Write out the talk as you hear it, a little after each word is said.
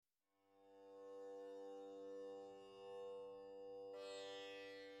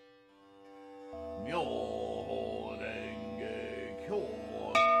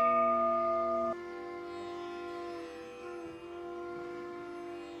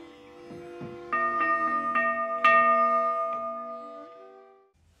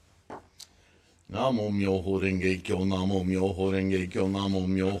Namo Myoho Renge Kyo, Namo Myoho Renge Kyo, Namo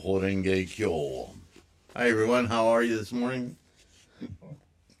Myoho Renge Kyo. Hi everyone, how are you this morning?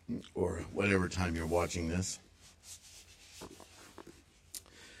 Or whatever time you're watching this.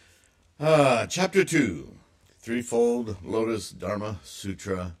 Chapter 2, Threefold Lotus Dharma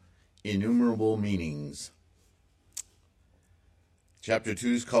Sutra, Innumerable Meanings. Chapter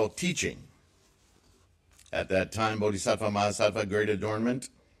 2 is called Teaching. At that time, Bodhisattva Mahasattva, great adornment,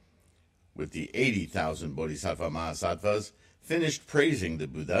 with the 80,000 Bodhisattva Mahasattvas, finished praising the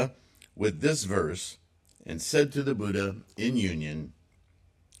Buddha with this verse, and said to the Buddha in union,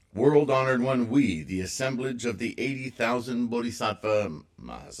 World-honored one, we, the assemblage of the 80,000 Bodhisattva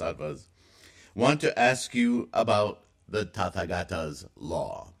Mahasattvas, want to ask you about the Tathagata's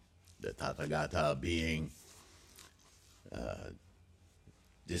law. The Tathagata being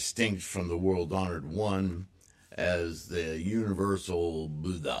distinct from the world-honored one as the universal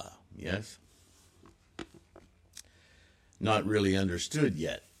Buddha, yes? Not really understood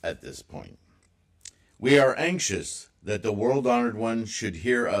yet at this point. We are anxious that the world-honored one should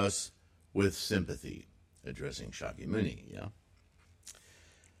hear us with sympathy, addressing Shakyamuni, yeah?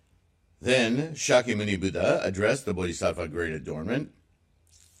 Then Shakyamuni Buddha addressed the Bodhisattva Great Adornment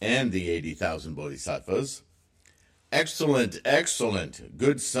and the 80,000 Bodhisattvas. Excellent, excellent,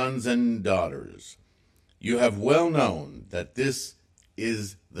 good sons and daughters. You have well known that this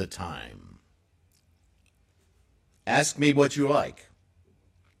is the time. Ask me what you like.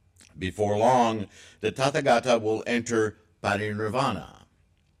 Before long, the Tathagata will enter parinirvana.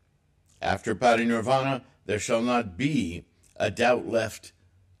 After parinirvana, there shall not be a doubt left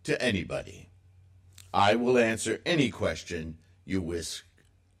to anybody. I will answer any question you wish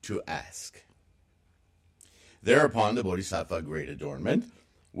to ask. Thereupon the Bodhisattva Great Adornment,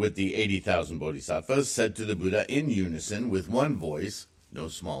 with the 80,000 Bodhisattvas, said to the Buddha in unison with one voice, no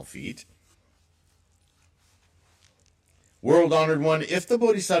small feat, World-honored one, if the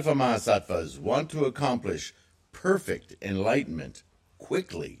Bodhisattva Mahasattvas want to accomplish perfect enlightenment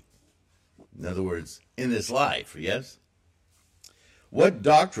quickly, in other words, in this life, yes? What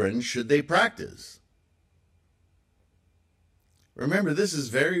doctrine should they practice? Remember, this is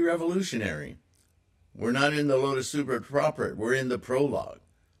very revolutionary. We're not in the Lotus Sutra proper. We're in the prologue,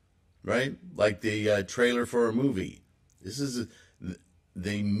 right? Like the trailer for a movie. This is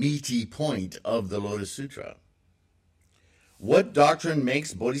the meaty point of the Lotus Sutra. What doctrine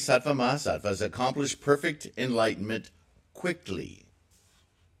makes Bodhisattva Mahasattvas accomplish perfect enlightenment quickly,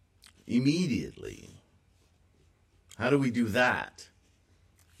 immediately? How do we do that?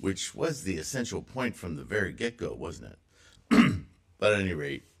 Which was the essential point from the very get-go, wasn't it? But at any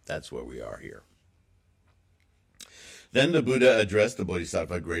rate, that's where we are here. Then the Buddha addressed the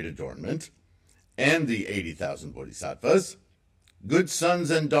Bodhisattva Great Adornment and the 80,000 Bodhisattvas. Good sons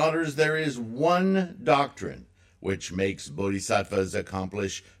and daughters, there is one doctrine which makes Bodhisattvas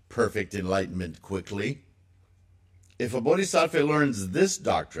accomplish perfect enlightenment quickly. If a Bodhisattva learns this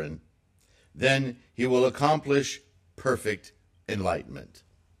doctrine, then he will accomplish perfect enlightenment.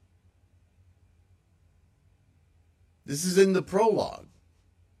 This is in the prologue.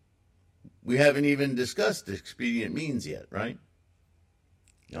 We haven't even discussed expedient means yet, right?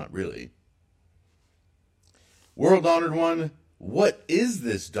 Not really. World-honored one, what is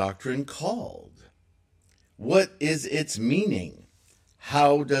this doctrine called? What is its meaning?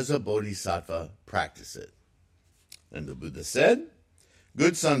 How does a bodhisattva practice it? And the Buddha said,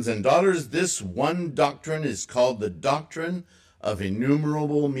 good sons and daughters, this one doctrine is called the doctrine of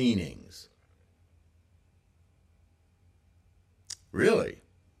innumerable meanings. Really?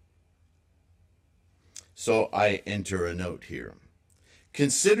 So I enter a note here.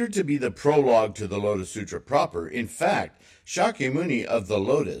 Considered to be the prologue to the Lotus Sutra proper, in fact, Shakyamuni of the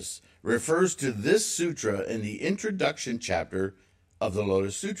Lotus refers to this sutra in the introduction chapter of the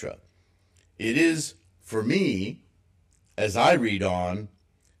Lotus Sutra. It is, for me, as I read on,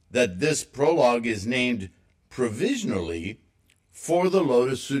 that this prologue is named provisionally for the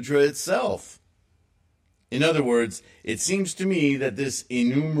Lotus Sutra itself. In other words, it seems to me that this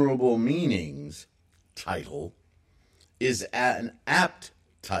Innumerable Meanings title is an apt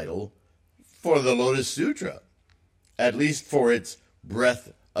title for the Lotus Sutra, at least for its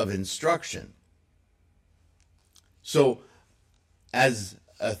breadth of instruction. So, as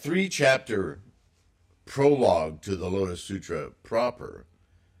a 3-chapter prologue to the Lotus Sutra proper,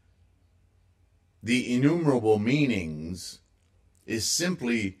 the Innumerable Meanings is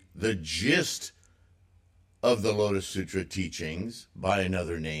simply the gist of the Lotus Sutra teachings by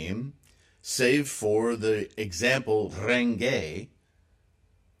another name, save for the example renge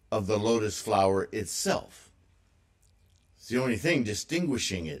of the lotus flower itself. It's the only thing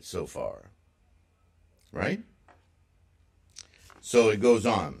distinguishing it so far. right? So it goes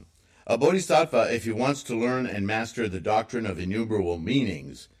on. A bodhisattva, if he wants to learn and master the doctrine of innumerable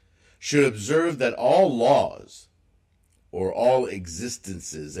meanings, should observe that all laws, or all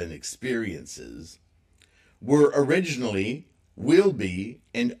existences and experiences, were originally, will be,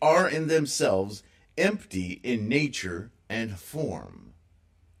 and are in themselves empty in nature and form.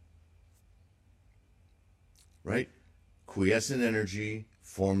 Right? Quiescent energy,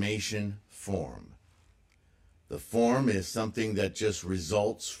 formation, form. The form is something that just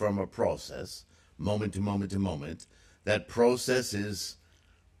results from a process, moment to moment to moment. That process is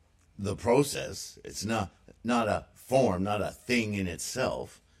the process. It's not a form, not a thing in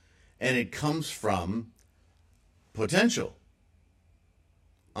itself. And it comes from potential.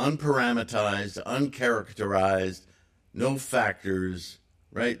 Unparameterized, uncharacterized, no factors,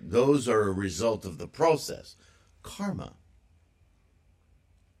 right? Those are a result of the process. Karma.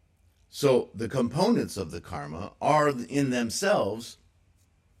 So the components of the karma are in themselves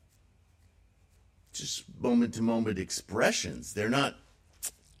just moment-to-moment expressions. They're not...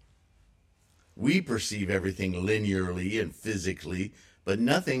 We perceive everything linearly and physically, but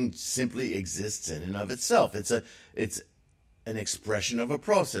nothing simply exists in and of itself. It's an expression of a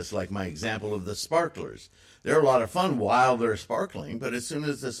process, like my example of the sparklers. They're a lot of fun while they're sparkling, but as soon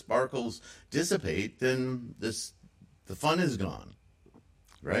as the sparkles dissipate, then the fun is gone,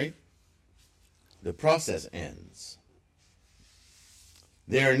 right? The process ends.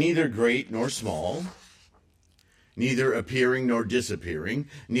 They are neither great nor small, neither appearing nor disappearing,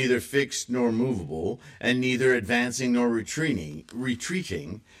 neither fixed nor movable, and neither advancing nor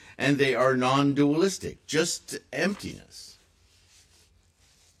retreating, and they are non-dualistic, just emptiness.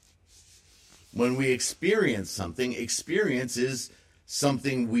 When we experience something, experience is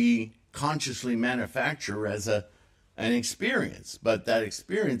something we consciously manufacture as an experience, but that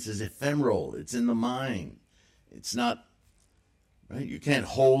experience is ephemeral. It's in the mind. It's not, right? You can't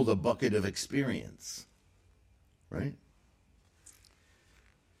hold a bucket of experience, right?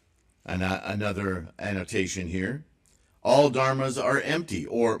 And another annotation here. All dharmas are empty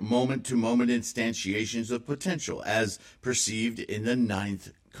or moment-to-moment instantiations of potential as perceived in the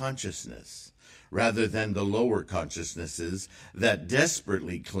ninth consciousness, rather than the lower consciousnesses that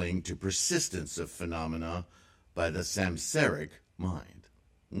desperately cling to persistence of phenomena by the samsaric mind.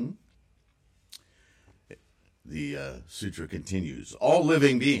 The sutra continues. All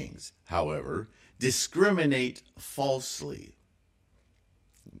living beings, however, discriminate falsely.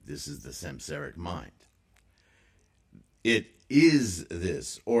 This is the samsaric mind. It is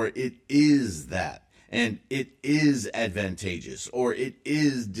this, or it is that, and it is advantageous, or it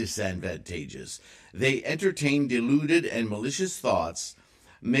is disadvantageous. They entertain deluded and malicious thoughts,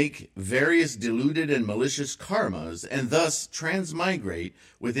 make various deluded and malicious karmas, and thus transmigrate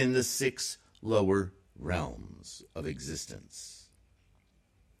within the 6 lower realms of existence.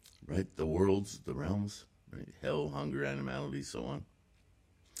 Right? The worlds, the realms, right? Hell, hunger, animality, so on.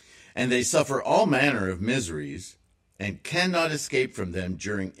 And they suffer all manner of miseries and cannot escape from them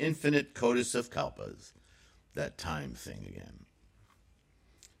during infinite kotis of kalpas. That time thing again.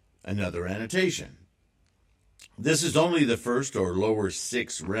 Another annotation. This is only the first or lower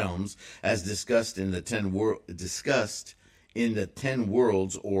 6 realms, as discussed in the 10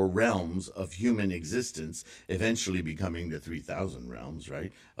 worlds or realms of human existence, eventually becoming the 3,000 realms,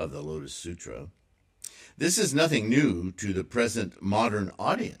 right, of the Lotus Sutra. This is nothing new to the present modern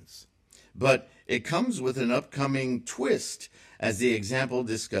audience, but it comes with an upcoming twist, as the example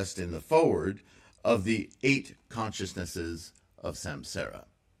discussed in the foreword of the 8 consciousnesses of samsara.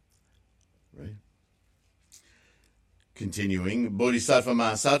 Right? Continuing, Bodhisattva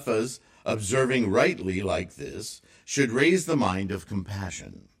Mahasattvas, observing rightly like this, should raise the mind of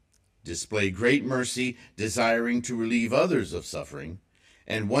compassion, display great mercy, desiring to relieve others of suffering,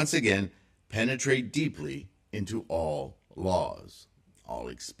 and once again penetrate deeply into all laws, all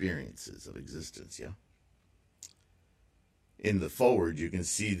experiences of existence, yeah? In the foreword, you can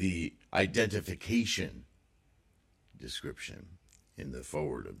see the identification description in the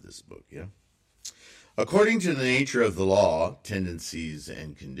foreword of this book, yeah? According to the nature of the law, tendencies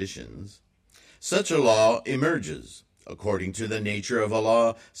and conditions, such a law emerges. According to the nature of a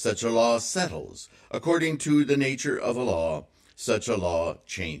law, such a law settles. According to the nature of a law, such a law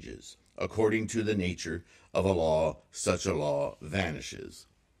changes. According to the nature of a law, such a law vanishes.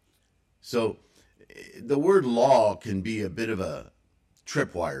 So the word law can be a bit of a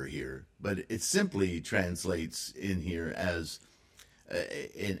tripwire here, but it simply translates in here as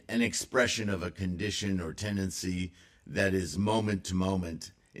an expression of a condition or tendency that is moment to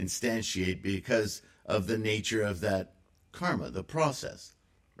moment instantiate because of the nature of that karma, the process,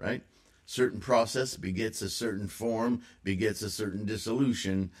 right? certain process begets a certain form, begets a certain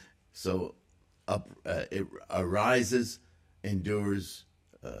dissolution. So it arises, endures,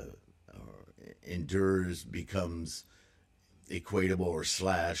 becomes equatable or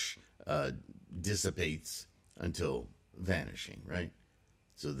slash, dissipates until vanishing, right?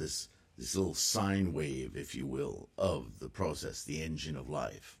 So this little sine wave, if you will, of the process, the engine of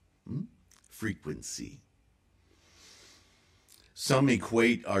life. Frequency. Some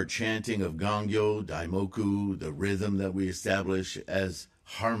equate our chanting of Gangyo, Daimoku, the rhythm that we establish, as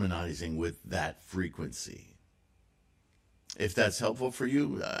harmonizing with that frequency. If that's helpful for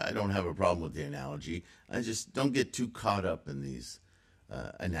you, I don't have a problem with the analogy. I just don't get too caught up in these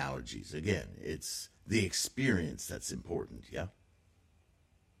analogies. Again, it's the experience that's important, yeah?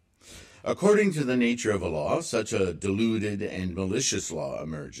 According to the nature of a law, such a deluded and malicious law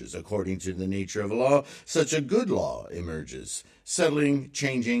emerges. According to the nature of a law, such a good law emerges. Settling,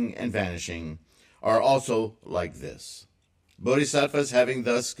 changing, and vanishing are also like this. Bodhisattvas, having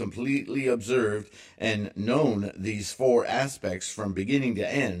thus completely observed and known these four aspects from beginning to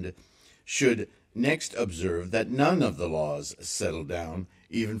end, should next observe that none of the laws settle down,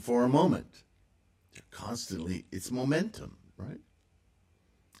 even for a moment. They're constantly, it's momentum, right?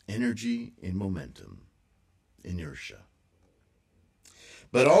 Energy in momentum, inertia.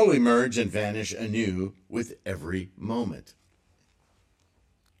 But all emerge and vanish anew with every moment.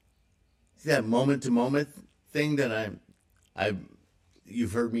 See that moment-to-moment thing that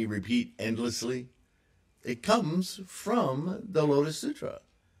you've heard me repeat endlessly? It comes from the Lotus Sutra,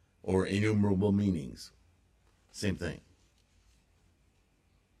 or Innumerable Meanings. Same thing.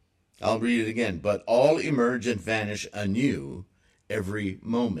 I'll read it again. But all emerge and vanish anew every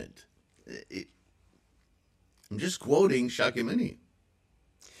moment. I'm just quoting Shakyamuni.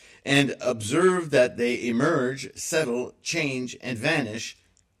 And observe that they emerge, settle, change, and vanish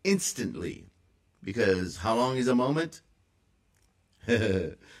instantly. Because how long is a moment?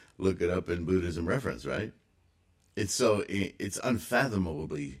 Look it up in Buddhism reference, right? It's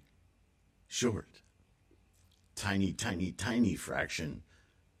unfathomably short. Tiny, tiny, tiny fraction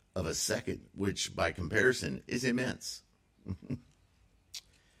of a second, which by comparison is immense.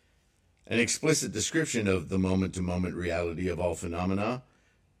 An explicit description of the moment-to-moment reality of all phenomena.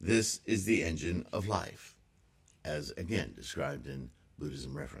 This is the engine of life, as again described in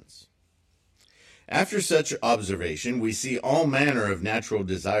Buddhism reference. After such observation, we see all manner of natural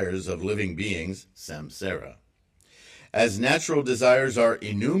desires of living beings, samsara. As natural desires are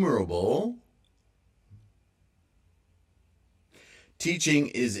innumerable, teaching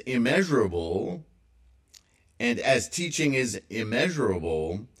is immeasurable, and as teaching is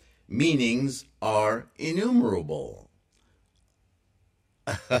immeasurable, meanings are innumerable.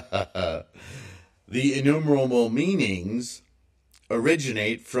 The innumerable meanings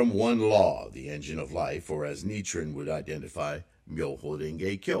originate from one law, the engine of life, or as Nichiren would identify, Myoho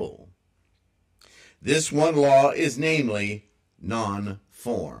Renge Kyo. This one law is namely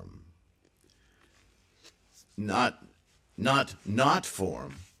non-form. Not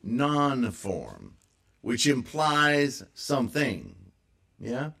form, non-form, which implies something,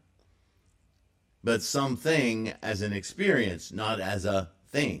 yeah? But something as an experience, not as a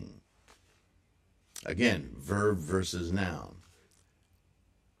thing. Again, verb versus noun.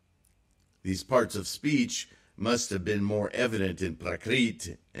 These parts of speech must have been more evident in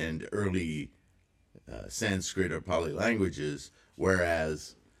Prakrit and early Sanskrit or Pali languages,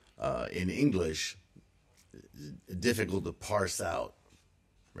 whereas in English, difficult to parse out,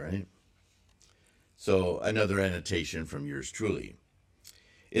 right? So another annotation from yours truly.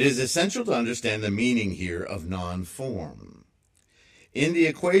 It is essential to understand the meaning here of non-form. In the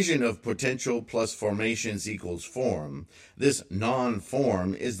equation of potential plus formations equals form, this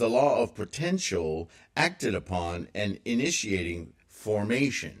non-form is the law of potential acted upon and initiating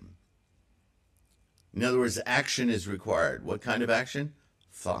formation. In other words, action is required. What kind of action?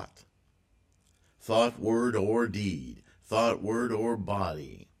 Thought. Thought, word, or deed. Thought, word, or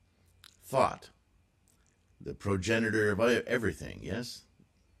body. Thought. The progenitor of everything, yes?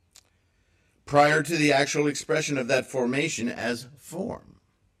 Prior to the actual expression of that formation as form.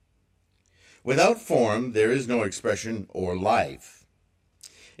 Without form, there is no expression or life.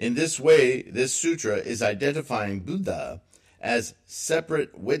 In this way, this sutra is identifying Buddha as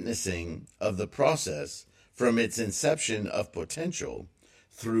separate witnessing of the process from its inception of potential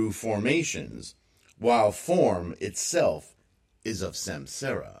through formations, while form itself is of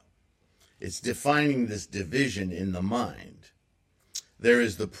samsara. It's defining this division in the mind. There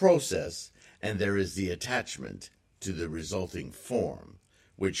is the process, and there is the attachment to the resulting form,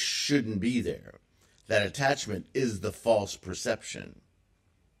 which shouldn't be there. That attachment is the false perception.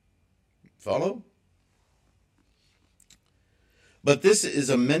 Follow? But this is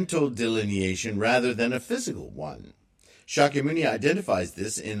a mental delineation rather than a physical one. Shakyamuni identifies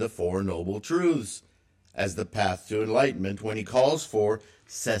this in the Four Noble Truths as the path to enlightenment when he calls for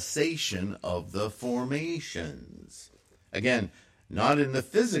cessation of the formations. Again, not in the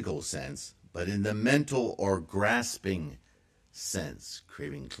physical sense, but in the mental or grasping sense,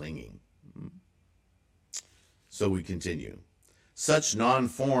 craving, clinging. So we continue. Such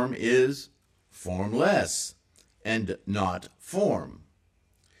non-form is formless and not form.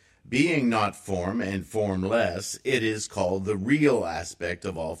 Being not form and formless, it is called the real aspect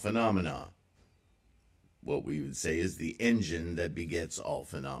of all phenomena. What we would say is the engine that begets all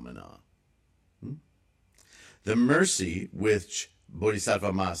phenomena. The mercy which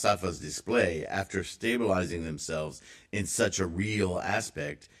Bodhisattva Mahasattvas display after stabilizing themselves in such a real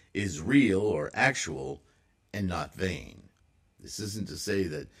aspect is real or actual and not vain. This isn't to say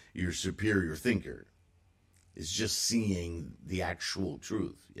that you're a superior thinker. It's just seeing the actual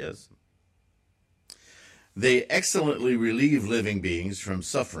truth, yes? They excellently relieve living beings from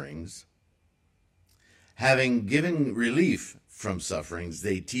sufferings. Having given relief from sufferings,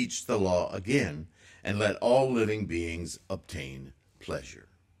 they teach the law again and let all living beings obtain pleasure.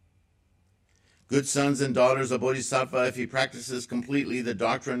 Good sons and daughters of Bodhisattva, if he practices completely the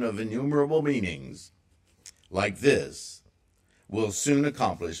doctrine of innumerable meanings, like this, will soon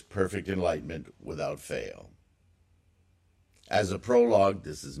accomplish perfect enlightenment without fail. As a prologue,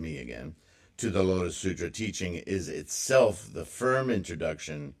 this is me again, to the Lotus Sutra teaching is itself the firm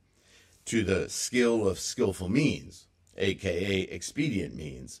introduction to the skill of skillful means, aka expedient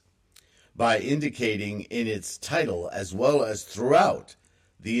means, by indicating in its title as well as throughout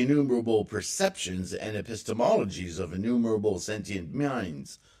the innumerable perceptions and epistemologies of innumerable sentient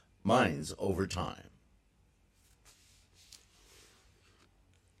minds over time.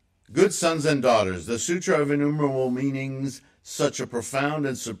 Good sons and daughters, the Sutra of Innumerable Meanings, such a profound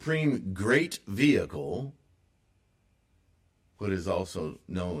and supreme great vehicle, what is also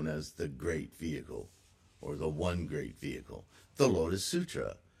known as the great vehicle, or the one great vehicle, the Lotus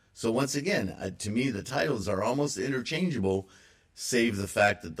Sutra. So once again, to me, the titles are almost interchangeable, save the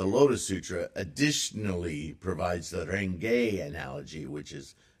fact that the Lotus Sutra additionally provides the Renge analogy, which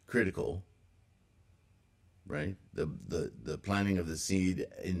is critical, right? The planting of the seed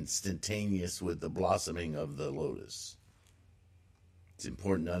instantaneous with the blossoming of the lotus. It's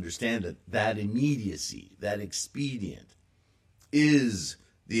important to understand that that immediacy, that expedient, is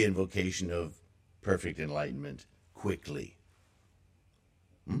the invocation of perfect enlightenment quickly.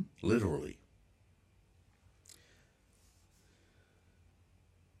 Literally.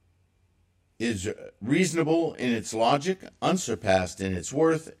 Is reasonable in its logic, unsurpassed in its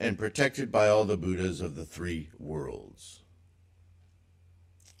worth, and protected by all the Buddhas of the three worlds.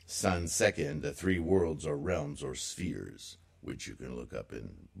 San Second, the three worlds or realms or spheres, which you can look up in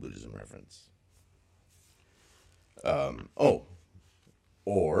Buddhism reference.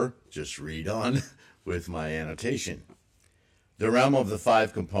 Or just read on with my annotation. The realm of the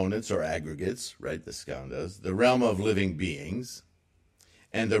five components or aggregates, right, the skandhas, the realm of living beings,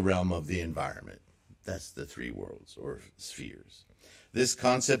 and the realm of the environment. That's the three worlds or spheres. This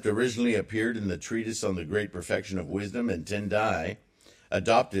concept originally appeared in the treatise on the great perfection of wisdom, and Tendai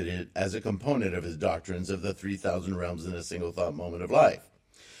adopted it as a component of his doctrines of the 3,000 realms in a single thought moment of life.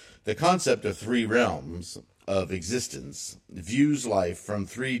 The concept of three realms of existence views life from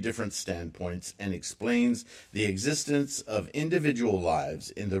three different standpoints and explains the existence of individual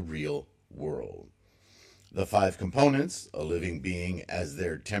lives in the real world. The five components, a living being as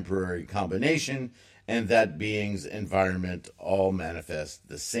their temporary combination, and that being's environment all manifest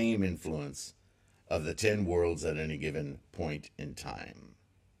the same influence of the 10 worlds at any given point in time.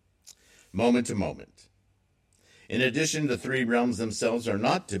 Moment to moment. In addition, the three realms themselves are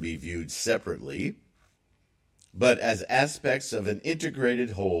not to be viewed separately, but as aspects of an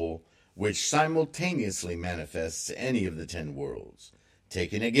integrated whole which simultaneously manifests any of the 10 worlds,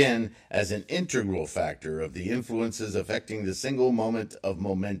 taken again as an integral factor of the influences affecting the single moment of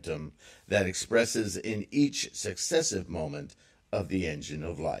momentum that expresses in each successive moment of the engine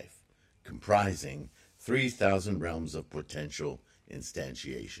of life, comprising 3,000 realms of potential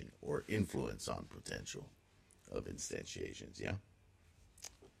instantiation, or influence on potential of instantiations, yeah?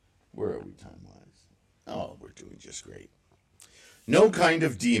 Where are we time-wise? Oh, we're doing just great. No kind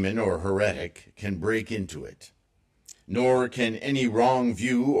of demon or heretic can break into it, nor can any wrong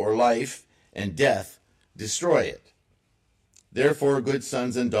view or life and death destroy it. Therefore, good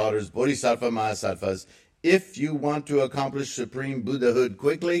sons and daughters, Bodhisattva Mahasattvas, if you want to accomplish supreme Buddhahood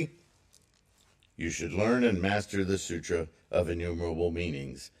quickly, you should learn and master the Sutra of Innumerable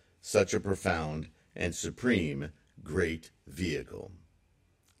Meanings such a profound and supreme great vehicle.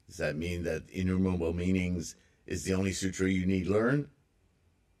 Does that mean that Innumerable Meanings is the only sutra you need learn?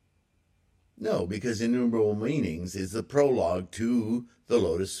 No, because Innumerable Meanings is the prologue to the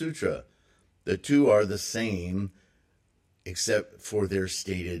Lotus Sutra. The two are the same except for their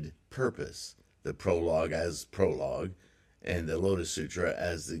stated purpose. The prologue as prologue and the Lotus Sutra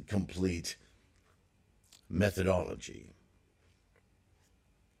as the complete methodology.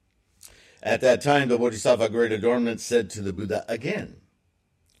 At that time, the Bodhisattva Great Adornment said to the Buddha again,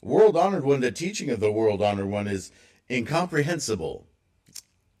 World Honored One, the teaching of the World Honored One is incomprehensible.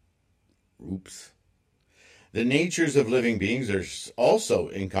 Oops. The natures of living beings are also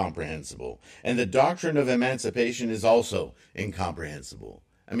incomprehensible, and the doctrine of emancipation is also incomprehensible.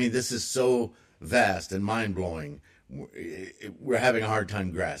 I mean, this is so vast and mind-blowing, we're having a hard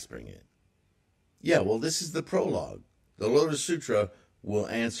time grasping it. Yeah, well, this is the prologue. The Lotus Sutra will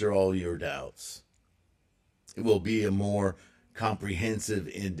answer all your doubts. It will be a more comprehensive,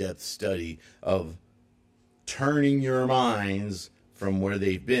 in-depth study of turning your minds from where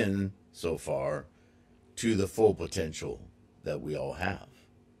they've been so far to the full potential that we all have.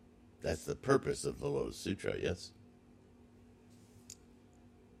 That's the purpose of the Lotus Sutra, yes?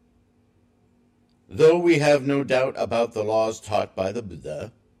 Though we have no doubt about the laws taught by the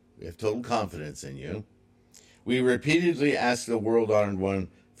Buddha, we have total confidence in you, we repeatedly ask the World Honored One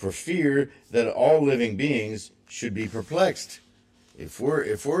for fear that all living beings should be perplexed. If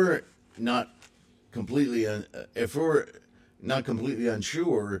we're not completely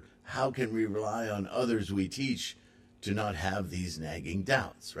unsure, how can we rely on others we teach to not have these nagging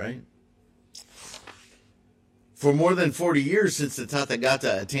doubts, right? For more than 40 years since the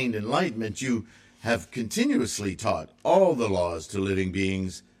Tathagata attained enlightenment, you have continuously taught all the laws to living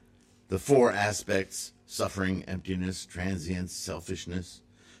beings, the four aspects: suffering, emptiness, transience, selfishness,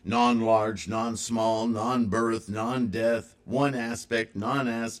 non-large, non-small, non-birth, non-death, one aspect,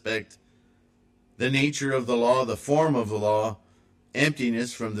 non-aspect, the nature of the law, the form of the law,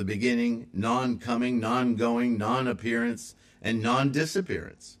 emptiness from the beginning, non-coming, non-going, non-appearance, and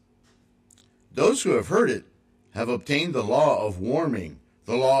non-disappearance. Those who have heard it have obtained the law of warming,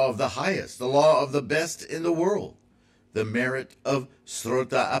 the law of the highest, the law of the best in the world, the merit of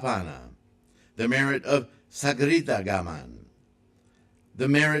Srota-apana, the merit of Sagrita-gaman, the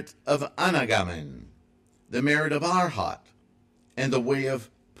merit of Anagaman, the merit of Arhat, and the way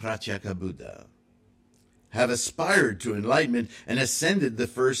of Pratyeka Buddha, have aspired to enlightenment and ascended the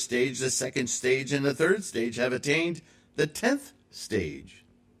first stage, the second stage, and the third stage, have attained the 10th stage.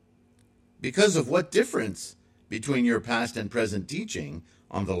 Because of what difference between your past and present teaching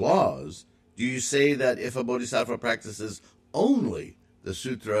on the laws do you say that if a bodhisattva practices only the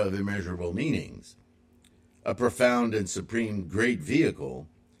Sutra of Immeasurable Meanings, a profound and supreme great vehicle,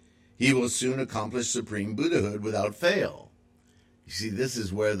 he will soon accomplish supreme Buddhahood without fail? You see, this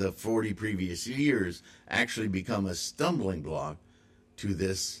is where the 40 previous years actually become a stumbling block to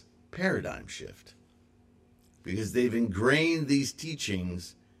this paradigm shift, because they've ingrained these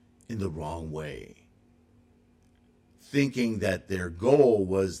teachings in the wrong way, thinking that their goal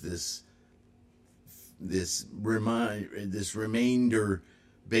was this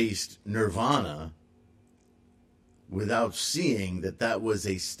remainder-based nirvana, without seeing that that was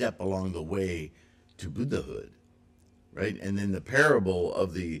a step along the way to Buddhahood, right? And then the parable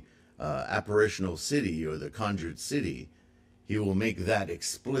of the apparitional city, or the conjured city, he will make that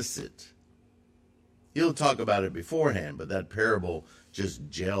explicit. He'll talk about it beforehand, but that parable just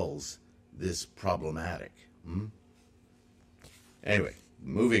gels this problematic. Anyway,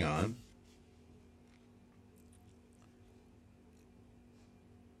 moving on.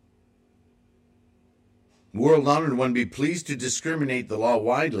 World Honored One, be pleased to discriminate the law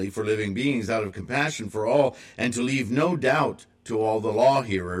widely for living beings out of compassion for all, and to leave no doubt to all the law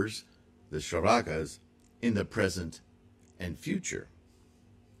hearers, the Shravakas, in the present and future.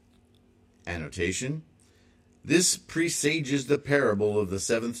 Annotation: this presages the parable of the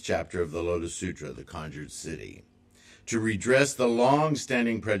 7th chapter of the Lotus Sutra, the conjured city, to redress the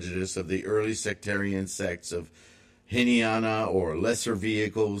long-standing prejudice of the early sectarian sects of Hinayana, or lesser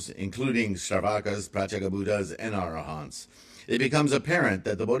vehicles, including Shravakas, Pratyeka Buddhas, and Arahants. It becomes apparent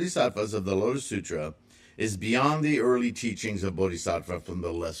that the Bodhisattvas of the Lotus Sutra is beyond the early teachings of Bodhisattva from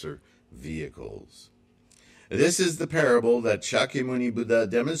the lesser vehicles. This is the parable that Shakyamuni Buddha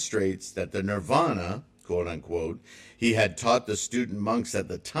demonstrates that the nirvana, quote-unquote, he had taught the student monks at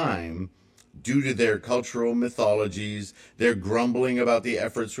the time, due to their cultural mythologies, their grumbling about the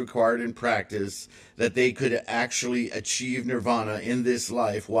efforts required in practice, that they could actually achieve nirvana in this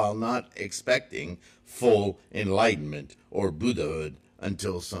life while not expecting full enlightenment or Buddhahood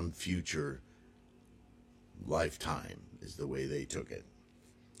until some future lifetime, is the way they took it.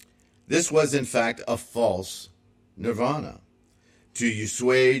 This was, in fact, a false nirvana to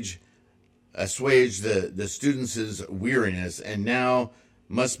assuage the students' weariness, and now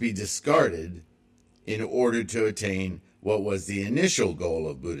must be discarded in order to attain what was the initial goal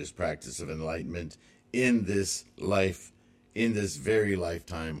of Buddhist practice of enlightenment in this life, in this very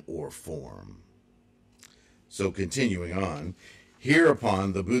lifetime or form. So continuing on,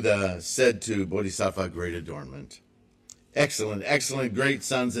 hereupon the Buddha said to Bodhisattva Great Adornment, "Excellent, excellent, great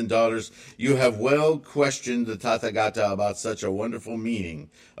sons and daughters, you have well questioned the Tathagata about such a wonderful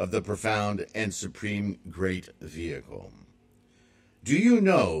meaning of the profound and supreme great vehicle. Do you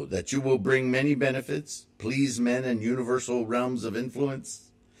know that you will bring many benefits, please men in universal realms of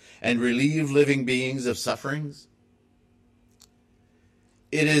influence, and relieve living beings of sufferings?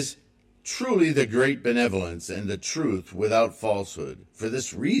 It is truly the great benevolence and the truth without falsehood. For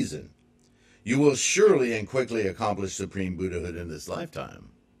this reason, you will surely and quickly accomplish supreme Buddhahood in this lifetime.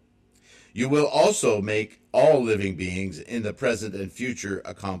 You will also make all living beings in the present and future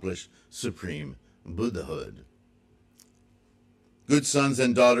accomplish supreme Buddhahood. Good sons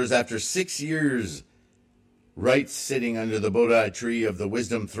and daughters, after 6 years right sitting under the Bodhi tree of the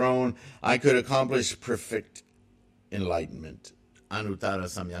wisdom throne, I could accomplish perfect enlightenment, Anuttara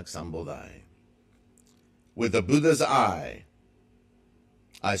Samyak Sambodhi. With the Buddha's eye,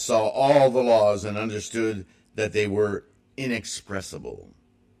 I saw all the laws and understood that they were inexpressible."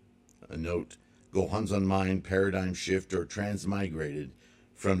 A note, Gohonzon mind paradigm shift or transmigrated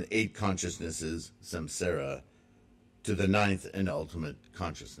from the 8 consciousnesses, samsara, to the 9th and ultimate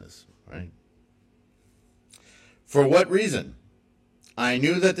consciousness, right? For what reason? I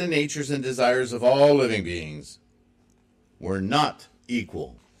knew that the natures and desires of all living beings were not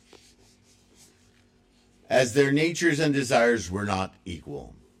equal. As their natures and desires were not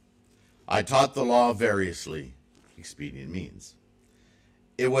equal, I taught the law variously, expedient means.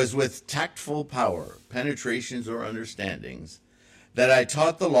 It was with tactful power, penetrations or understandings, that I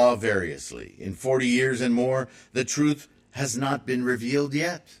taught the law variously. In 40 years and more, the truth has not been revealed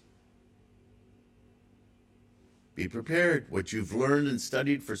yet. Be prepared. What you've learned and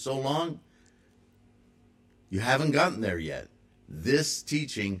studied for so long, you haven't gotten there yet. This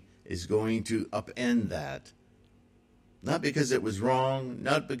teaching is going to upend that. Not because it was wrong,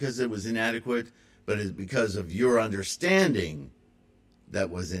 not because it was inadequate, but it's because of your understanding that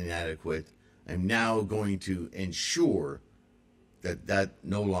was inadequate. I'm now going to ensure that that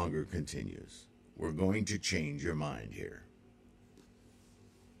no longer continues. We're going to change your mind here.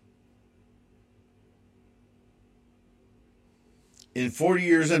 In 40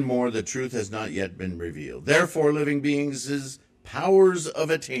 years and more, the truth has not yet been revealed. Therefore, living beings' powers of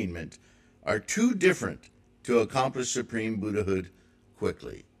attainment are too different to accomplish supreme Buddhahood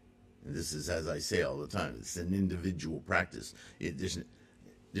quickly. And this is, as I say all the time, it's an individual practice.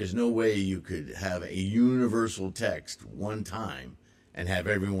 There's no way you could have a universal text one time and have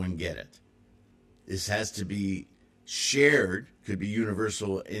everyone get it. This has to be shared, could be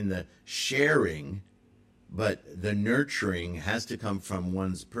universal in the sharing, but the nurturing has to come from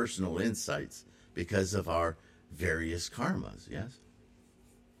one's personal insights because of our various karmas, yes?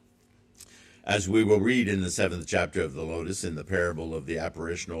 As we will read in the 7th chapter of the Lotus, in the parable of the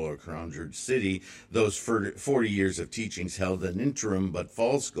apparitional or conjured city, those 40 years of teachings held an interim but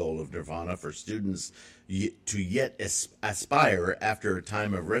false goal of nirvana for students to yet aspire, after a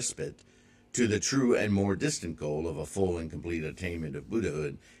time of respite, to the true and more distant goal of a full and complete attainment of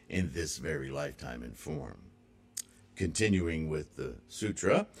Buddhahood in this very lifetime and form. Continuing with the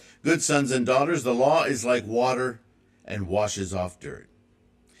sutra, good sons and daughters, the law is like water and washes off dirt.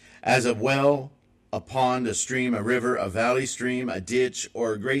 As a well, a pond, a stream, a river, a valley stream, a ditch,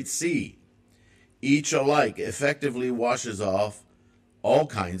 or a great sea, each alike effectively washes off all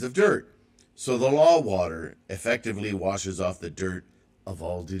kinds of dirt. So the law water effectively washes off the dirt of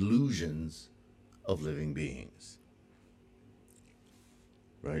all delusions of living beings.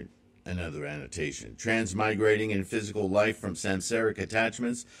 Right? Another annotation. Transmigrating in physical life from samsaric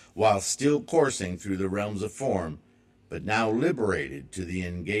attachments while still coursing through the realms of form, but now liberated to the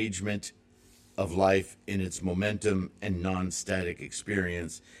engagement of life in its momentum and non-static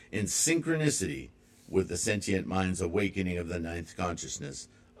experience in synchronicity with the sentient mind's awakening of the 9th consciousness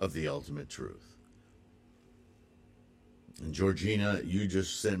of the ultimate truth. And Georgina, you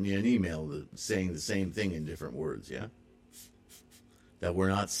just sent me an email saying the same thing in different words, yeah? That we're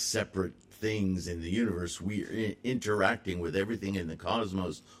not separate things in the universe. We're interacting with everything in the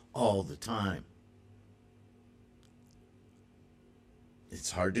cosmos all the time.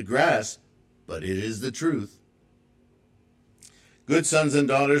 It's hard to grasp, but it is the truth. Good sons and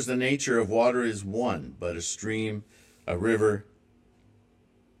daughters, the nature of water is one, but a stream, a river,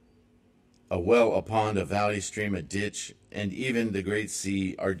 a well, a pond, a valley, stream, a ditch, and even the great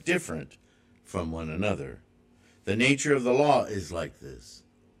sea are different from one another. The nature of the law is like this.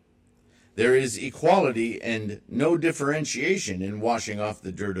 There is equality and no differentiation in washing off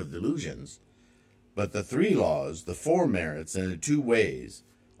the dirt of delusions, but the three laws, the four merits, and the two ways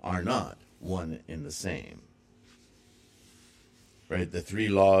are not one and the same. Right? The three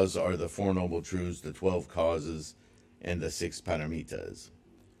laws are the Four Noble Truths, the 12 causes, and the 6 paramitas.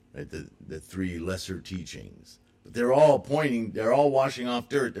 Right? The three lesser teachings. But they're all pointing, they're all washing off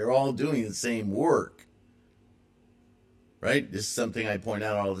dirt, they're all doing the same work. Right? This is something I point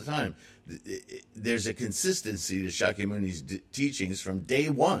out all the time. There's a consistency to Shakyamuni's teachings from day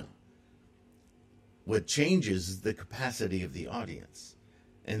one. What changes is the capacity of the audience,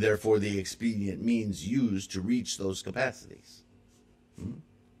 and therefore the expedient means used to reach those capacities.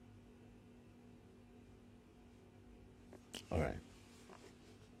 All right.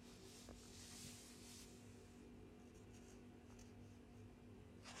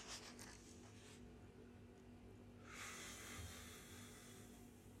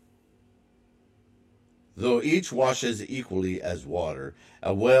 Though each washes equally as water,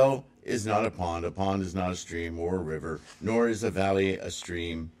 a well is not a pond is not a stream or a river, nor is a valley a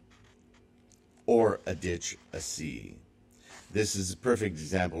stream, or a ditch a sea. This is a perfect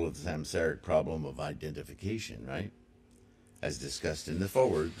example of the samsaric problem of identification, right? As discussed in the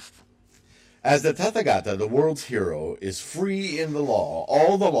foreword. As the Tathagata, the world's hero, is free in the law,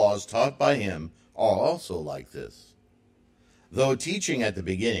 all the laws taught by him are also like this. Though teaching at the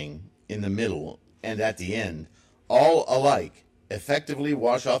beginning, in the middle, and at the end, all alike effectively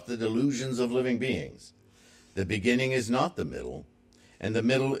wash off the delusions of living beings. The beginning is not the middle, and the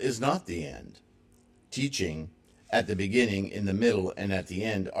middle is not the end. Teaching at the beginning, in the middle, and at the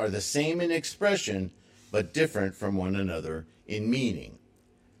end are the same in expression, but different from one another in meaning.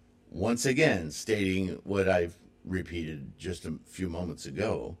 Once again, stating what I've repeated just a few moments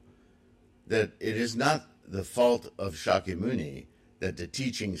ago, that it is not the fault of Shakyamuni that the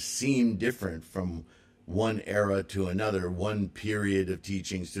teachings seem different from one era to another, one period of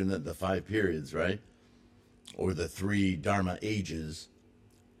teachings to the 5 periods, right? Or the 3 Dharma ages.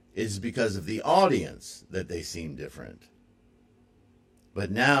 Is because of the audience that they seem different. But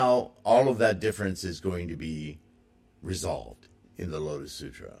now, all of that difference is going to be resolved in the Lotus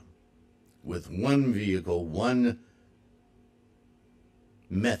Sutra with one vehicle, one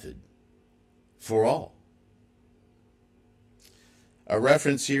method for all. A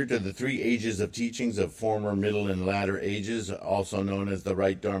reference here to the 3 ages of teachings of former, middle, and latter ages, also known as the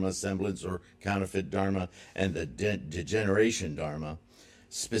right Dharma semblance or counterfeit Dharma, and the degeneration Dharma.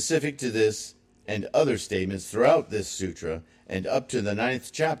 Specific to this and other statements throughout this sutra and up to the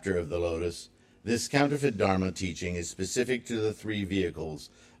 9th chapter of the Lotus, this counterfeit Dharma teaching is specific to the 3 vehicles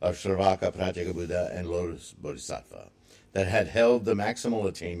of Shravaka, Pratyeka Buddha, and Lotus Bodhisattva that had held the maximal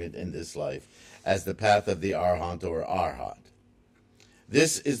attainment in this life as the path of the Arhat or Arhat.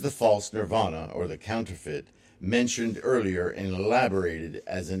 This is the false nirvana, or the counterfeit, mentioned earlier and elaborated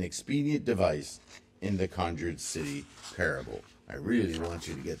as an expedient device in the conjured city parable. I really want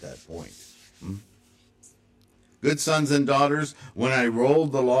you to get that point. Good sons and daughters, when I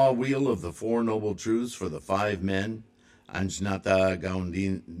rolled the law wheel of the 4 Noble Truths for the 5 men, Anjanata,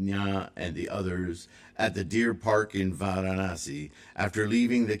 Gaundinya, and the others, at the deer park in Varanasi, after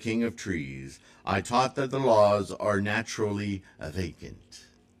leaving the King of Trees, I taught that the laws are naturally vacant,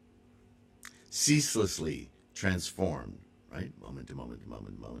 ceaselessly transformed, right? Moment to moment to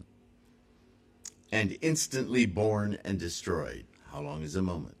moment to moment. And instantly born and destroyed. How long is a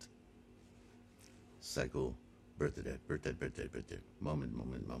moment? Cycle, birth to death, birth to death, birth to death, birth to death. Moment,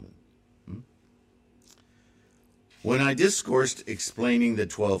 moment, moment. When I discoursed explaining the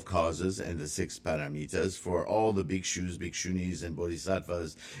 12 causes and the 6 paramitas for all the bhikshus, bhikshunis, and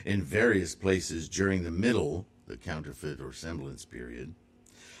bodhisattvas in various places during the middle, the counterfeit or semblance period,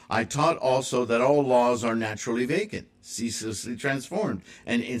 I taught also that all laws are naturally vacant, ceaselessly transformed,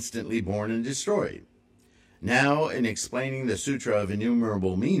 and instantly born and destroyed. Now, in explaining the Sutra of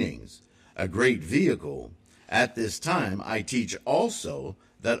Innumerable Meanings, a great vehicle, at this time I teach also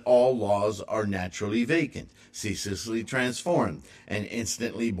that all laws are naturally vacant, ceaselessly transformed, and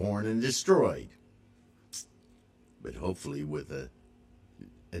instantly born and destroyed. But hopefully with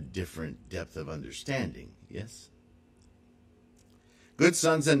a different depth of understanding, yes? Good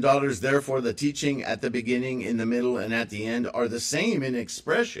sons and daughters, therefore, the teaching at the beginning, in the middle, and at the end are the same in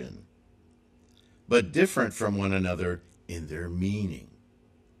expression, but different from one another in their meaning.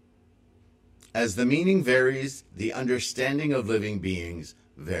 As the meaning varies, the understanding of living beings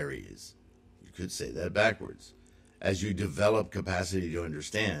varies. You could say that backwards. As you develop capacity to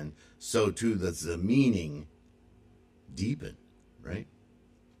understand, so too does the meaning deepen, right?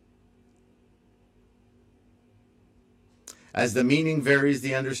 As the meaning varies,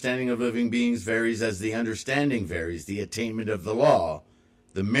 the understanding of living beings varies. As the understanding varies, the attainment of the law,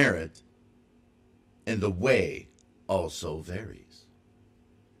 the merit, and the way also varies.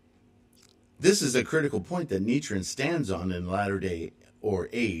 This is a critical point that Nichiren stands on in latter day or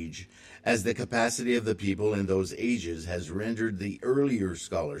age, as the capacity of the people in those ages has rendered the earlier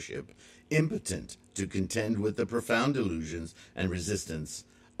scholarship impotent to contend with the profound delusions and resistance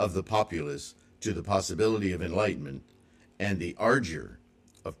of the populace to the possibility of enlightenment and the ardor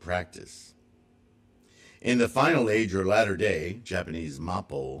of practice. In the final age or latter day, Japanese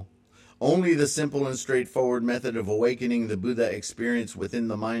Mappo, only the simple and straightforward method of awakening the Buddha experience within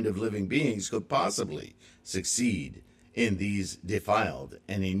the mind of living beings could possibly succeed in these defiled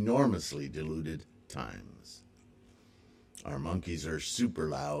and enormously deluded times. Our monkeys are super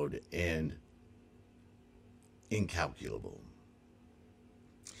loud and incalculable.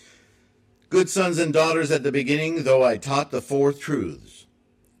 Good sons and daughters, at the beginning, though I taught the four truths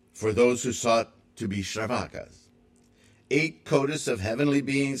for those who sought to be Shravakas, 8 kodas of heavenly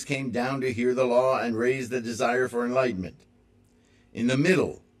beings came down to hear the law and raise the desire for enlightenment. In the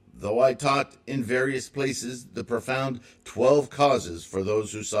middle, though I taught in various places the profound 12 causes for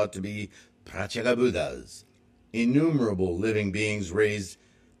those who sought to be Pratyeka Buddhas, innumerable living beings raised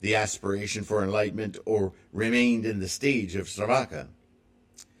the aspiration for enlightenment or remained in the stage of Sravaka.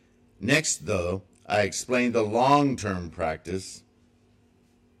 Next, though, I explained the long-term practice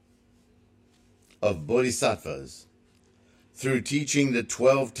of bodhisattvas through teaching the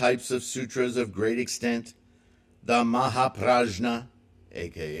 12 types of sutras of great extent, the Mahaprajna,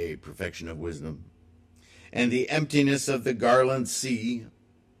 aka perfection of wisdom, and the emptiness of the garland sea,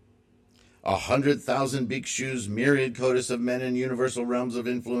 100,000 bhikshus, myriad kodas of men in universal realms of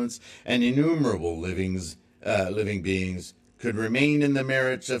influence, and innumerable living beings could remain in the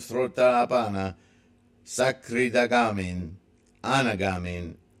merits of Throtaapana, Sakridagamin,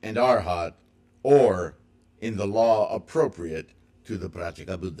 Anagamin, and Arhat, or in the law appropriate to the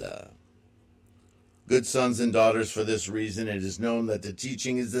Pratyeka Buddha. Good sons and daughters, for this reason it is known that the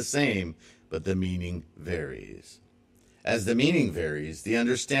teaching is the same, but the meaning varies. As the meaning varies, the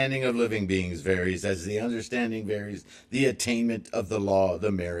understanding of living beings varies. As the understanding varies, the attainment of the law,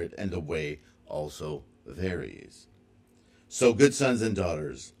 the merit, and the way also varies. So, good sons and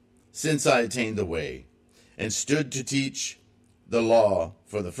daughters, since I attained the way and stood to teach the law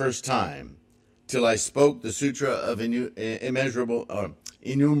for the first time, till I spoke the Sutra of Innumerable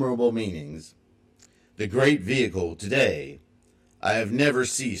Meanings, the great vehicle, today, I have never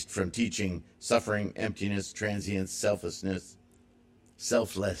ceased from teaching suffering, emptiness, transience, selflessness,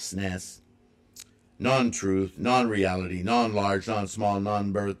 non-truth, non-reality, non-large, non-small,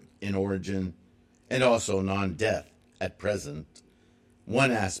 non-birth in origin, and also non-death at present,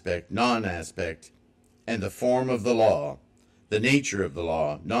 one aspect, non-aspect, and the form of the law, the nature of the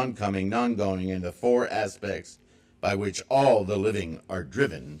law, non-coming, non-going, and the 4 aspects by which all the living are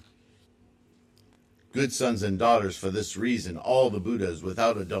driven. Good sons and daughters, for this reason, all the Buddhas,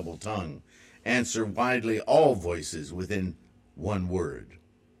 without a double tongue, answer widely all voices within one word.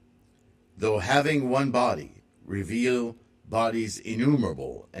 Though having one body, reveal bodies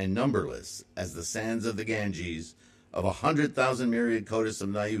innumerable and numberless as the sands of the Ganges, of 100,000 myriad kodas of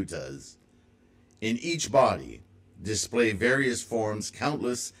Nayutas, in each body display various forms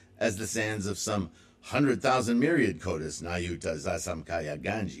countless as the sands of some 100,000 myriad kodas Nayutas Asamkaya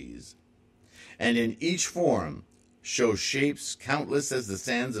Ganges, and in each form show shapes countless as the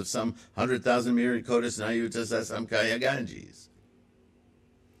sands of some 100,000 myriad kodas Nayutas Asamkaya Ganges.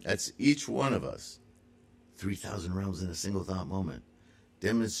 That's each one of us. 3,000 realms in a single thought moment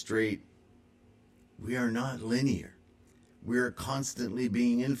demonstrate we are not linear. We are constantly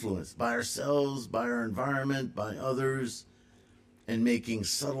being influenced by ourselves, by our environment, by others, and making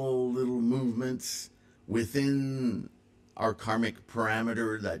subtle little movements within our karmic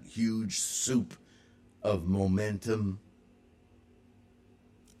parameter, that huge soup of momentum,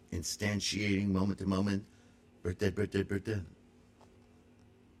 instantiating moment to moment,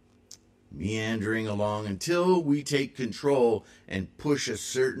 meandering along until we take control and push a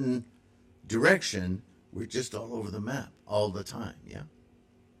certain direction. We're just all over the map all the time, yeah?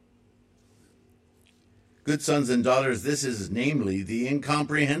 Good sons and daughters, this is namely the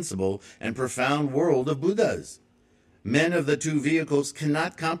incomprehensible and profound world of Buddhas. Men of the 2 vehicles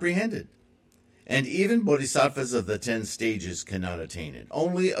cannot comprehend it, and even bodhisattvas of the 10 stages cannot attain it.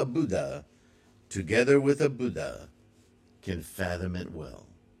 Only a Buddha together with a Buddha, can fathom it well.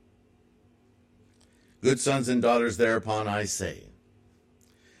 Good sons and daughters, thereupon I say,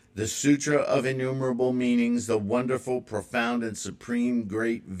 the Sutra of Innumerable Meanings, the wonderful, profound, and supreme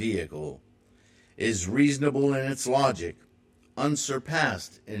great vehicle, is reasonable in its logic,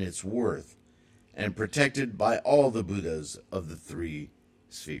 unsurpassed in its worth, and protected by all the Buddhas of the three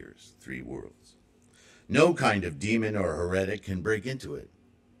spheres, three worlds. No kind of demon or heretic can break into it,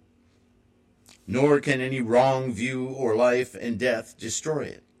 nor can any wrong view or life and death destroy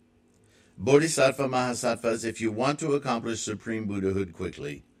it. Bodhisattva Mahasattvas, if you want to accomplish supreme Buddhahood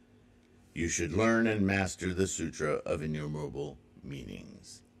quickly, you should learn and master the Sutra of Innumerable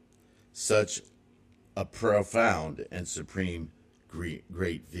Meanings. Such a profound and supreme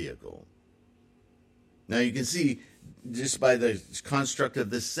great vehicle. Now you can see, just by the construct of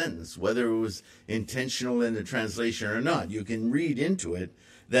this sentence, whether it was intentional in the translation or not, you can read into it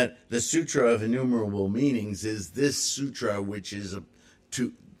that the Sutra of Innumerable Meanings is this sutra which is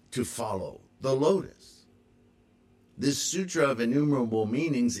to follow, the lotus. This Sutra of Innumerable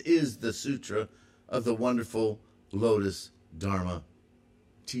Meanings is the Sutra of the wonderful Lotus Dharma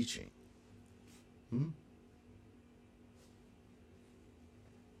teaching.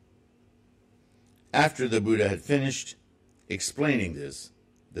 After the Buddha had finished explaining this,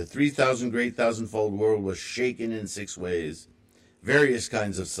 the 3,000 great thousandfold world was shaken in 6 ways. Various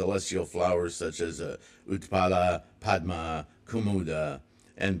kinds of celestial flowers such as Utpala, Padma, Kumuda,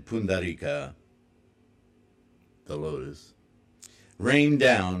 and Pundarika, the lotus, rained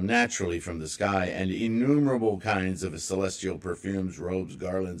down naturally from the sky, and innumerable kinds of celestial perfumes, robes,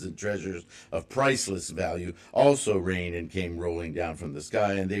 garlands, and treasures of priceless value also rained and came rolling down from the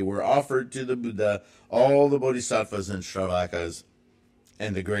sky, and they were offered to the Buddha, all the bodhisattvas and shravakas,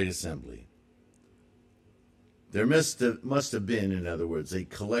 and the great assembly. There must have been, in other words, a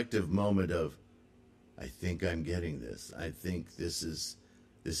collective moment of, I think I'm getting this. I think this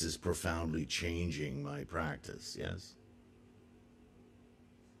is profoundly changing my practice, yes?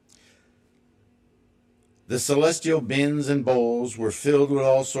 The celestial bins and bowls were filled with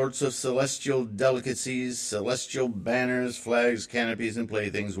all sorts of celestial delicacies. Celestial banners, flags, canopies, and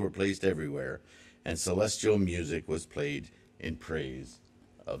playthings were placed everywhere, and celestial music was played in praise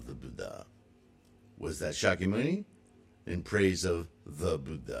of the Buddha. Was that Shakyamuni? In praise of the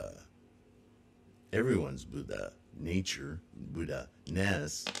Buddha. Everyone's Buddha. Nature,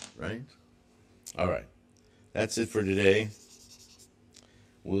 Buddha-ness, right? All right. That's it for today.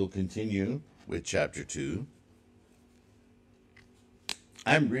 We'll continue with Chapter 2.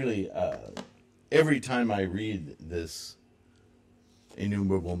 I'm really, every time I read this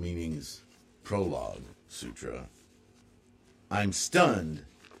Innumerable Meanings Prologue Sutra, I'm stunned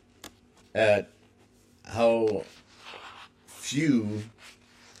at how few,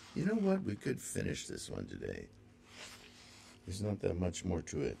 you know what, we could finish this one today. There's not that much more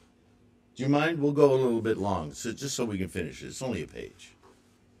to it. Do you mind? We'll go a little bit long, so just so we can finish it. It's only a page.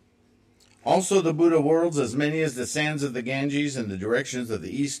 Also the Buddha worlds, as many as the sands of the Ganges and the directions of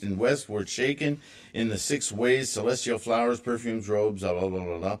the east and west, were shaken in the 6 ways, celestial flowers, perfumes, robes, blah, blah, blah,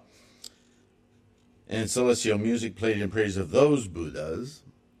 blah, blah, and celestial music played in praise of those Buddhas.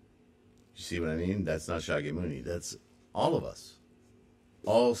 You see what I mean? That's not Shakyamuni. That's all of us.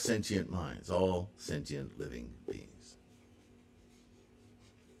 All sentient minds. All sentient living beings.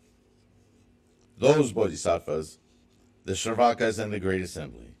 Those bodhisattvas, the Shravakas, and the Great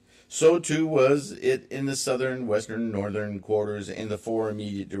Assembly. So too was it in the southern, western, northern quarters, in the 4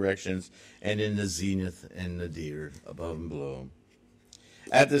 immediate directions, and in the zenith and nadir, above and below.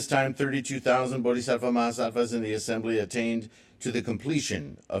 At this time, 32,000 bodhisattva mahasattvas in the assembly attained to the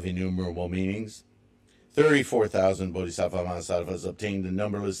completion of Innumerable Meanings. 34,000 bodhisattva mahasattvas obtained the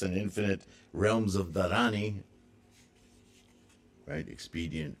numberless and infinite realms of Dharani, right,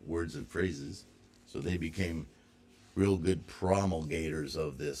 expedient words and phrases. So they became real good promulgators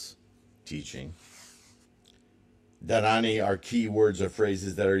of this teaching. Dharani are key words or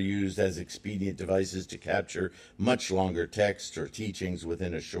phrases that are used as expedient devices to capture much longer text or teachings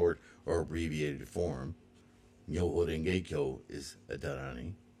within a short or abbreviated form. Myoho Renge Kyo is a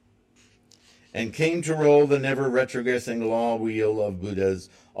Dharani. And came to roll the never retrogressing law wheel of Buddhas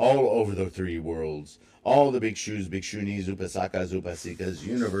all over the 3 worlds, all the bhikshus, bhikshunis, upasakas, upasikas,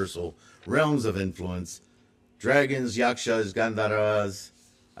 universal realms of influence, dragons, yakshas, gandharvas,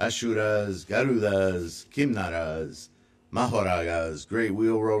 asuras, garudas, kimnaras, mahoragas, great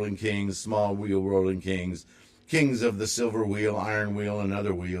wheel-rolling kings, small wheel-rolling kings, kings of the silver wheel, iron wheel, and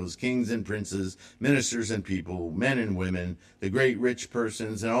other wheels, kings and princes, ministers and people, men and women, the great rich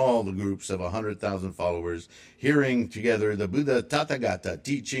persons, and all the groups of 100,000 followers, hearing together the Buddha Tathagata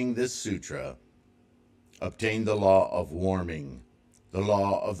teaching this sutra, obtained the law of warming, the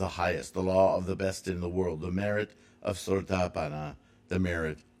law of the highest, the law of the best in the world, the merit of Sotapanna, the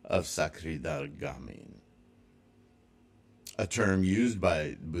merit of Sakridagamin. A term used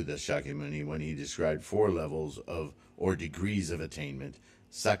by Buddha Shakyamuni when he described 4 levels of or degrees of attainment.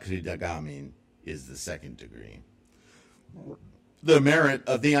 Sakridagamin is the 2nd degree. The merit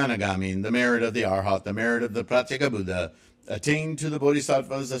of the Anagamin, the merit of the Arhat, the merit of the Pratyeka Buddha, attained to the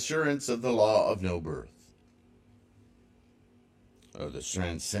Bodhisattva's assurance of the law of no birth, or the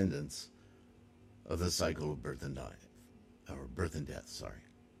transcendence of the cycle of birth and death, sorry.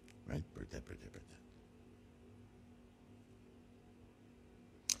 Right? Birth, death.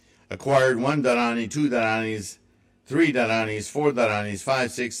 Acquired 1 dharani, 2 dharanis, 3 dharanis, 4 dharanis,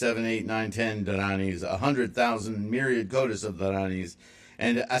 5, 6, 7, 8, 9, 10 dharanis, 100,000 myriad kotis of dharanis,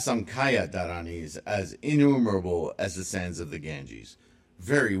 and asamkhya dharanis, as innumerable as the sands of the Ganges.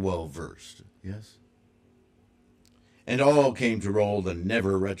 Very well versed, yes? And all came to roll the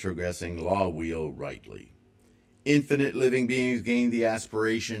never retrogressing law wheel rightly. Infinite living beings gained the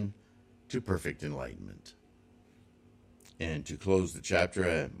aspiration to perfect enlightenment. And to close the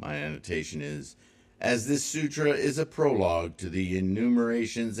chapter, my annotation is, as this sutra is a prologue to the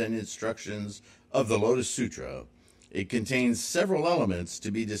enumerations and instructions of the Lotus Sutra, it contains several elements to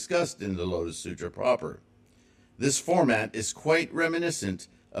be discussed in the Lotus Sutra proper. This format is quite reminiscent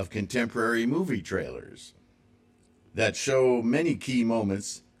of contemporary movie trailers that show many key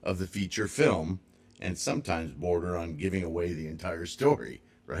moments of the feature film and sometimes border on giving away the entire story,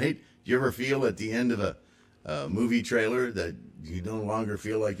 right? Do you ever feel at the end of a movie trailer that you no longer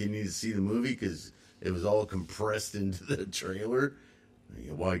feel like you need to see the movie because it was all compressed into the trailer?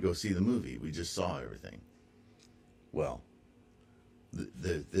 Why go see the movie? We just saw everything. Well,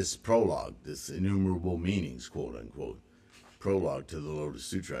 this prologue, this Innumerable Meanings, quote unquote, prologue to the Lotus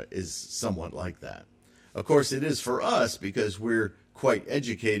Sutra is somewhat like that. Of course, it is for us because we're quite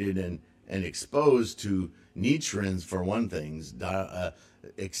educated and exposed to Nichiren's, for one thing,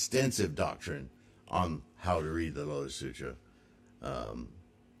 extensive doctrine on how to read the Lotus Sutra.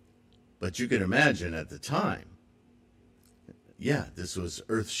 But you can imagine at the time, this was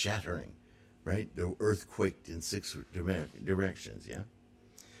earth-shattering, right? The earth quaked in 6 directions, yeah?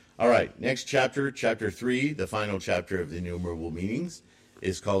 All right, next chapter, chapter 3, the final chapter of the Innumerable Meanings,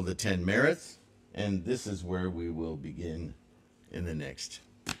 is called the 10 Merits, and this is where we will begin in the next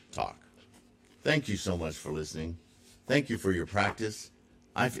talk. Thank you so much for listening. Thank you for your practice.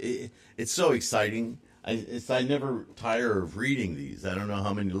 It's so exciting. I never tire of reading these. I don't know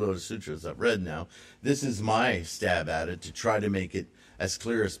how many Lotus Sutras I've read now. This is my stab at it to try to make it as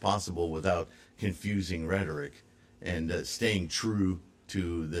clear as possible without confusing rhetoric and staying true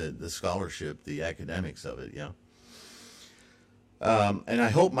to the scholarship, the academics of it, yeah. And I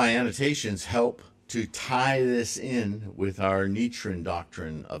hope my annotations help to tie this in with our Nichiren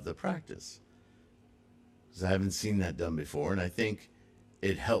doctrine of the practice, because I haven't seen that done before, and I think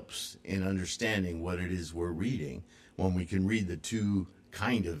it helps in understanding what it is we're reading when we can read the two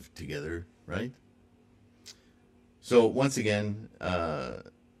kind of together, right? So once again,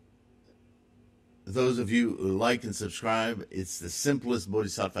 those of you who like and subscribe, it's the simplest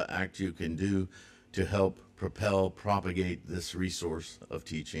bodhisattva act you can do to help propagate this resource of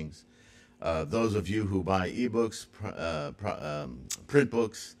teachings. Those of you who buy ebooks, print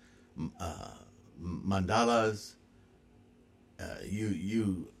books, mandalas,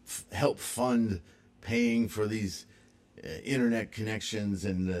 you help fund paying for these internet connections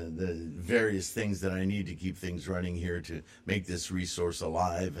and the various things that I need to keep things running here to make this resource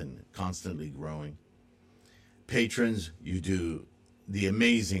alive and constantly growing. Patrons, you do the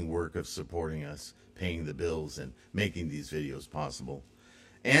amazing work of supporting us, paying the bills and making these videos possible,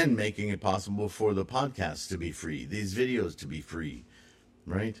 and making it possible for the podcasts to be free, these videos to be free,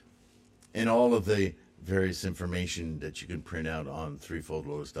 right? And all of the various information that you can print out on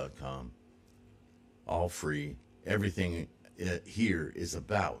threefoldlotus.com, all free. Everything here is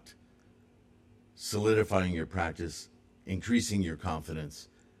about solidifying your practice, increasing your confidence,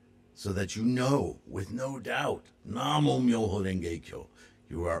 so that you know with no doubt, Namo Myoho Renge Kyo,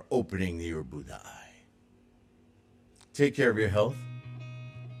 you are opening your Buddha eye. Take care of your health,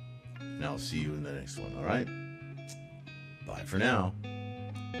 and I'll see you in the next one, all right? Bye for now.